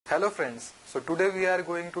Hello friends, so today we are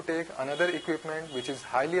going to take another equipment which is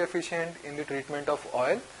highly efficient in the treatment of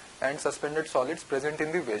oil and suspended solids present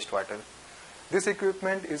in the wastewater. This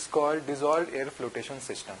equipment is called dissolved air flotation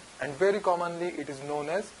system and very commonly it is known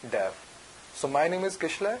as DAF. So my name is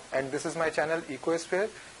Kishla and this is my channel Ecosphere.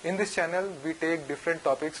 In this channel we take different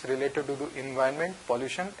topics related to the environment,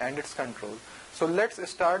 pollution and its control. So let's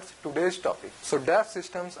start today's topic. So DAF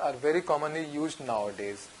systems are very commonly used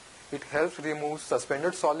nowadays. It helps remove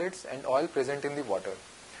suspended solids and oil present in the water.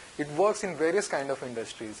 It works in various kinds of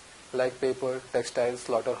industries like paper, textiles,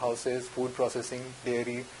 slaughterhouses, food processing,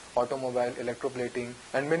 dairy, automobile, electroplating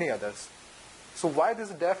and many others. So why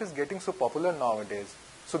this DAF is getting so popular nowadays?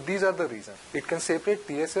 So these are the reasons. It can separate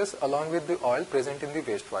TSS along with the oil present in the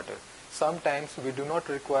wastewater. Sometimes we do not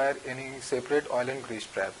require any separate oil and grease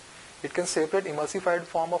trap. It can separate emulsified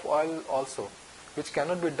form of oil also, which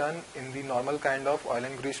cannot be done in the normal kind of oil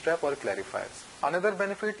and grease trap or clarifiers. Another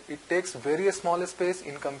benefit, it takes very small space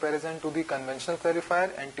in comparison to the conventional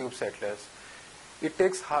clarifier and tube settlers. It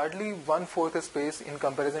takes hardly 1/4 space in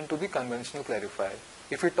comparison to the conventional clarifier.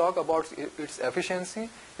 If we talk about its efficiency,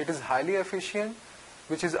 it is highly efficient,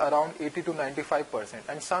 which is around 80 to 95%,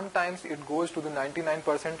 and sometimes it goes to the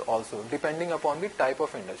 99% also, depending upon the type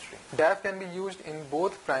of industry. DAF can be used in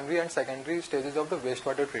both primary and secondary stages of the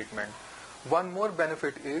wastewater treatment. One more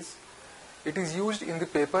benefit is it is used in the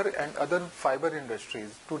paper and other fiber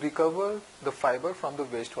industries to recover the fiber from the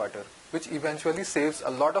wastewater, which eventually saves a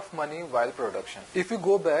lot of money while production. If you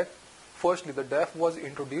go back, firstly the DAF was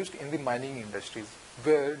introduced in the mining industries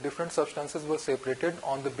where different substances were separated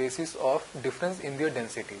on the basis of difference in their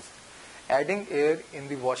densities. Adding air in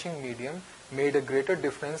the washing medium made a greater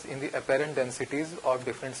difference in the apparent densities of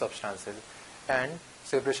different substances and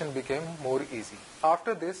separation became more easy.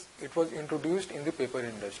 After this, it was introduced in the paper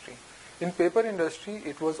industry. In paper industry,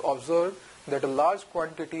 it was observed that a large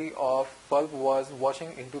quantity of pulp was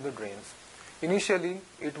washing into the drains. Initially,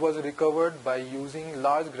 it was recovered by using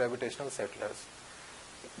large gravitational settlers.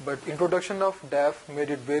 But introduction of DAF made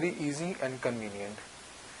it very easy and convenient.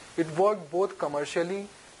 It worked both commercially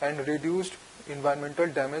and reduced environmental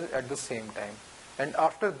damage at the same time. And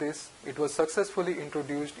after this, it was successfully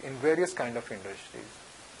introduced in various kinds of industries.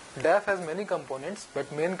 DAF has many components,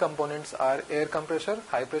 but main components are air compressor,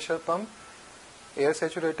 high pressure pump, air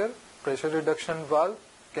saturator, pressure reduction valve,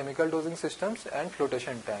 chemical dosing systems and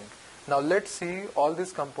flotation tank. Now let's see all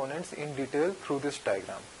these components in detail through this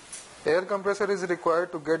diagram. Air compressor is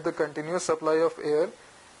required to get the continuous supply of air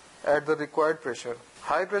at the required pressure.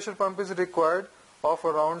 High pressure pump is required of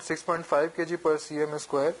around 6.5 kg per cm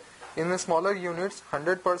square. In the smaller units,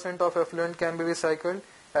 100% of effluent can be recycled,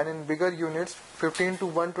 and in bigger units, 15 to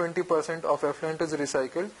 120% of effluent is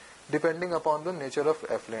recycled depending upon the nature of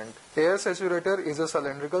effluent. Air saturator is a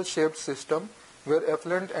cylindrical shaped system where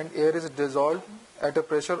effluent and air is dissolved at a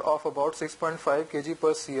pressure of about 6.5 kg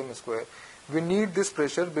per cm square. We need this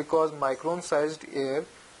pressure because micron sized air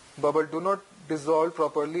bubble do not dissolve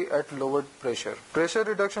properly at lower pressure. Pressure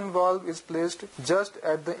reduction valve is placed just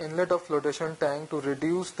at the inlet of flotation tank to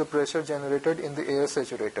reduce the pressure generated in the air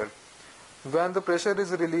saturator. When the pressure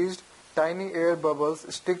is released, tiny air bubbles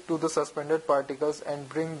stick to the suspended particles and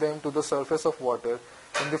bring them to the surface of water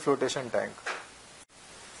in the flotation tank.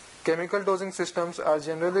 Chemical dosing systems are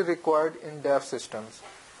generally required in DAF systems.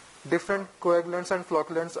 Different coagulants and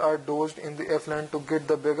flocculants are dosed in the effluent to get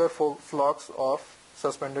the bigger flocks of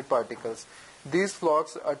suspended particles. These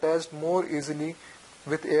flocks attach more easily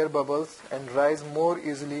with air bubbles and rise more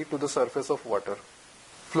easily to the surface of water.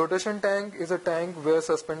 Flotation tank is a tank where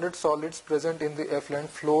suspended solids present in the effluent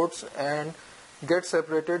floats and get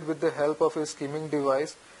separated with the help of a skimming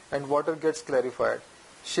device and water gets clarified.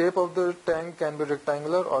 Shape of the tank can be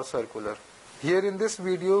rectangular or circular. Here in this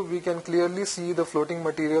video we can clearly see the floating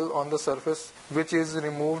material on the surface which is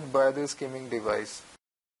removed by the skimming device.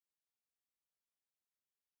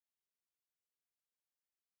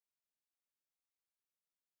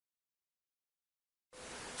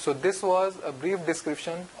 So this was a brief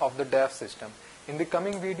description of the DAF system. In the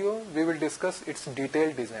coming video, we will discuss its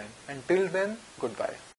detailed design. Until then, goodbye.